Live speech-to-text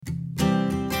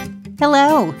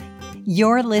Hello!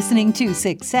 You're listening to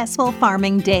Successful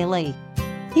Farming Daily.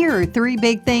 Here are 3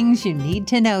 big things you need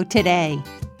to know today.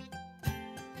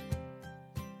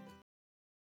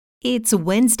 It's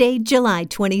Wednesday, July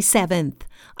 27th.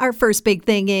 Our first big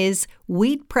thing is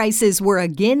wheat prices were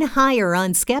again higher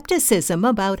on skepticism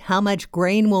about how much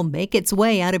grain will make its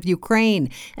way out of Ukraine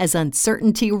as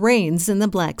uncertainty reigns in the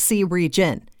Black Sea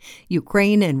region.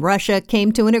 Ukraine and Russia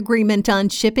came to an agreement on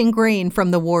shipping grain from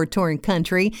the war-torn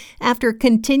country after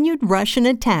continued Russian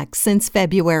attacks since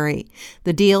February.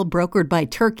 The deal, brokered by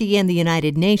Turkey and the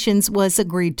United Nations, was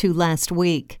agreed to last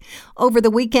week. Over the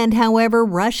weekend, however,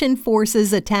 Russian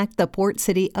forces attacked the port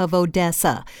city of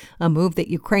Odessa, a move that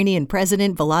Ukrainian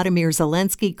President Volodymyr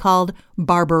Zelensky called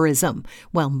barbarism,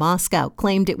 while Moscow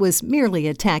claimed it was merely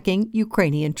attacking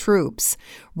Ukrainian troops.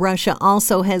 Russia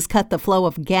also has cut the flow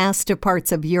of gas to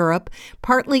parts of Europe,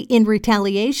 partly in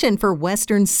retaliation for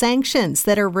Western sanctions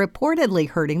that are reportedly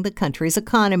hurting the country's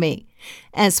economy.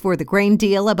 As for the grain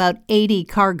deal, about 80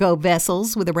 cargo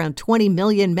vessels with around 20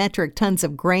 million metric tons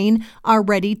of grain are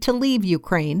ready to leave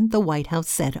Ukraine, the White House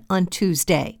said on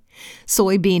Tuesday.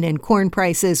 Soybean and corn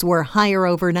prices were higher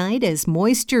overnight as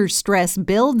moisture stress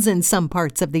builds in some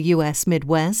parts of the U.S.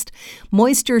 Midwest.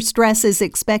 Moisture stress is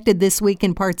expected this week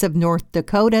in parts of North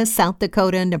Dakota, South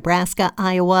Dakota, Nebraska,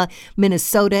 Iowa,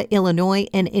 Minnesota, Illinois,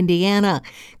 and Indiana,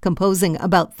 composing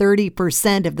about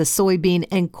 30% of the soybean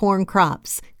and corn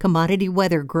crops, Commodity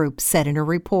Weather Group said in a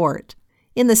report.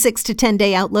 In the 6 to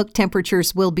 10-day outlook,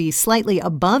 temperatures will be slightly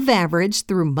above average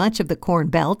through much of the Corn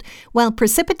Belt, while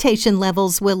precipitation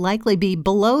levels will likely be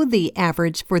below the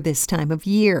average for this time of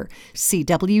year,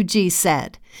 CWG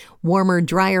said. Warmer,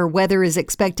 drier weather is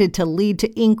expected to lead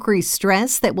to increased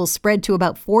stress that will spread to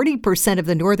about 40% of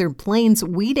the Northern Plains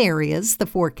wheat areas, the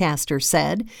forecaster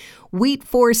said. Wheat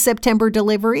for September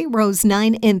delivery rose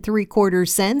 9 3/4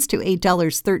 cents to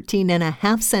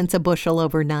 $8.13.5 a bushel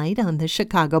overnight on the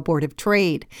Chicago Board of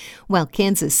Trade, while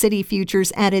Kansas City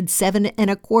futures added 7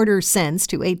 1/4 cents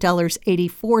to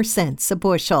 $8.84 a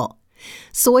bushel.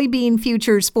 Soybean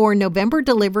futures for November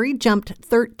delivery jumped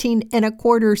 13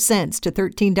 1/4 cents to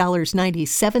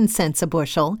 $13.97 a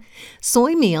bushel.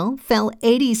 Soy meal fell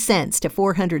 80 cents to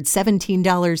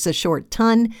 $417 a short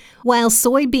ton, while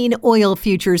soybean oil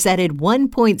futures added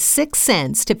 1.6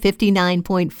 cents to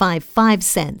 59.55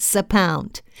 cents a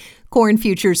pound. Corn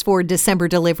futures for December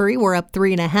delivery were up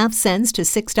 3.5 cents to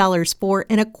 $6.04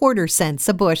 1/4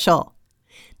 a bushel.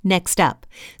 Next up,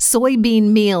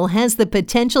 soybean meal has the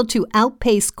potential to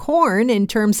outpace corn in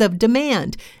terms of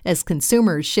demand as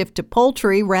consumers shift to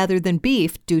poultry rather than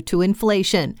beef due to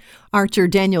inflation. Archer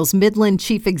Daniels Midland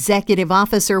Chief Executive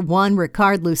Officer Juan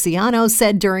Ricard Luciano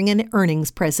said during an earnings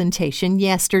presentation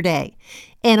yesterday.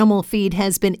 Animal feed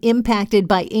has been impacted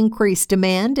by increased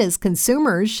demand as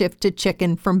consumers shift to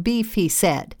chicken from beef, he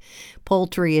said.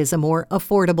 Poultry is a more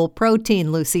affordable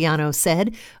protein, Luciano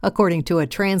said, according to a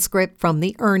transcript from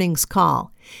the earnings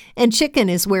call. And chicken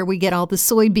is where we get all the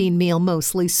soybean meal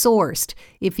mostly sourced.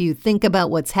 If you think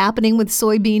about what's happening with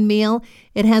soybean meal,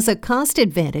 it has a cost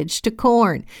advantage to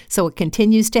corn, so it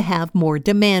continues to have more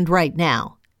demand right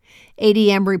now.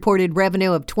 ADM reported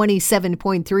revenue of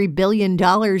 $27.3 billion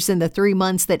in the 3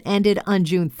 months that ended on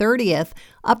June 30th,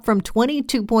 up from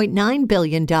 $22.9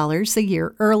 billion a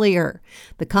year earlier.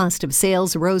 The cost of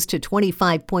sales rose to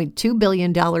 $25.2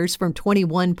 billion from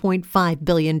 $21.5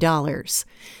 billion.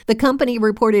 The company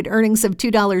reported earnings of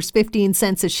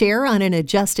 $2.15 a share on an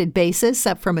adjusted basis,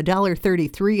 up from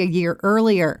 $1.33 a year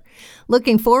earlier.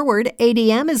 Looking forward,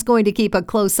 ADM is going to keep a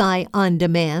close eye on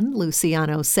demand,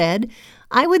 Luciano said.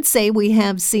 I would say we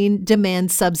have seen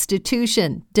demand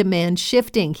substitution, demand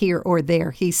shifting here or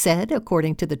there, he said,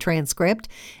 according to the transcript.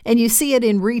 And you see it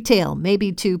in retail,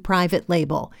 maybe to private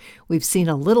label. We've seen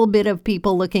a little bit of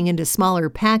people looking into smaller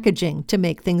packaging to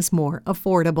make things more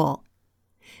affordable.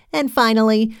 And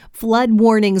finally, flood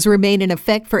warnings remain in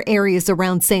effect for areas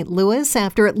around St. Louis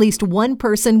after at least one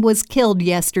person was killed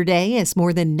yesterday as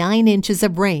more than 9 inches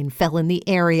of rain fell in the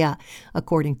area,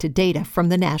 according to data from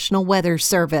the National Weather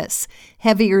Service.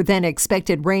 Heavier than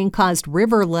expected rain caused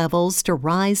river levels to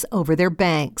rise over their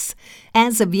banks.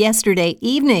 As of yesterday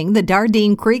evening, the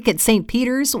Dardenne Creek at St.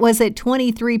 Peter's was at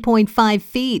 23.5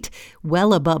 feet,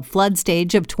 well above flood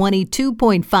stage of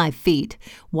 22.5 feet.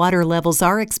 Water levels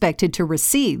are expected to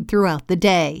recede throughout the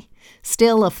day.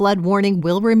 Still, a flood warning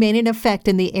will remain in effect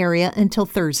in the area until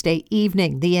Thursday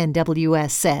evening, the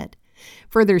NWS said.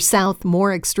 Further south,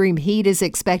 more extreme heat is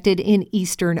expected in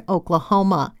eastern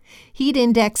Oklahoma. Heat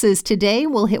indexes today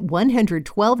will hit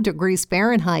 112 degrees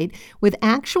Fahrenheit with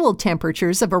actual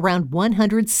temperatures of around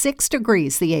 106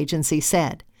 degrees, the agency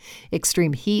said.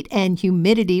 Extreme heat and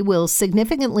humidity will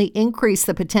significantly increase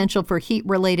the potential for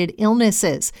heat-related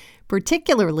illnesses,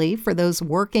 particularly for those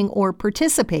working or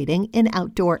participating in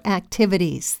outdoor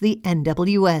activities, the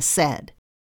NWS said.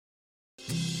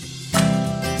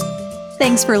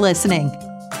 Thanks for listening.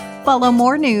 Follow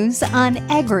more news on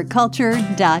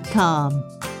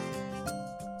agriculture.com.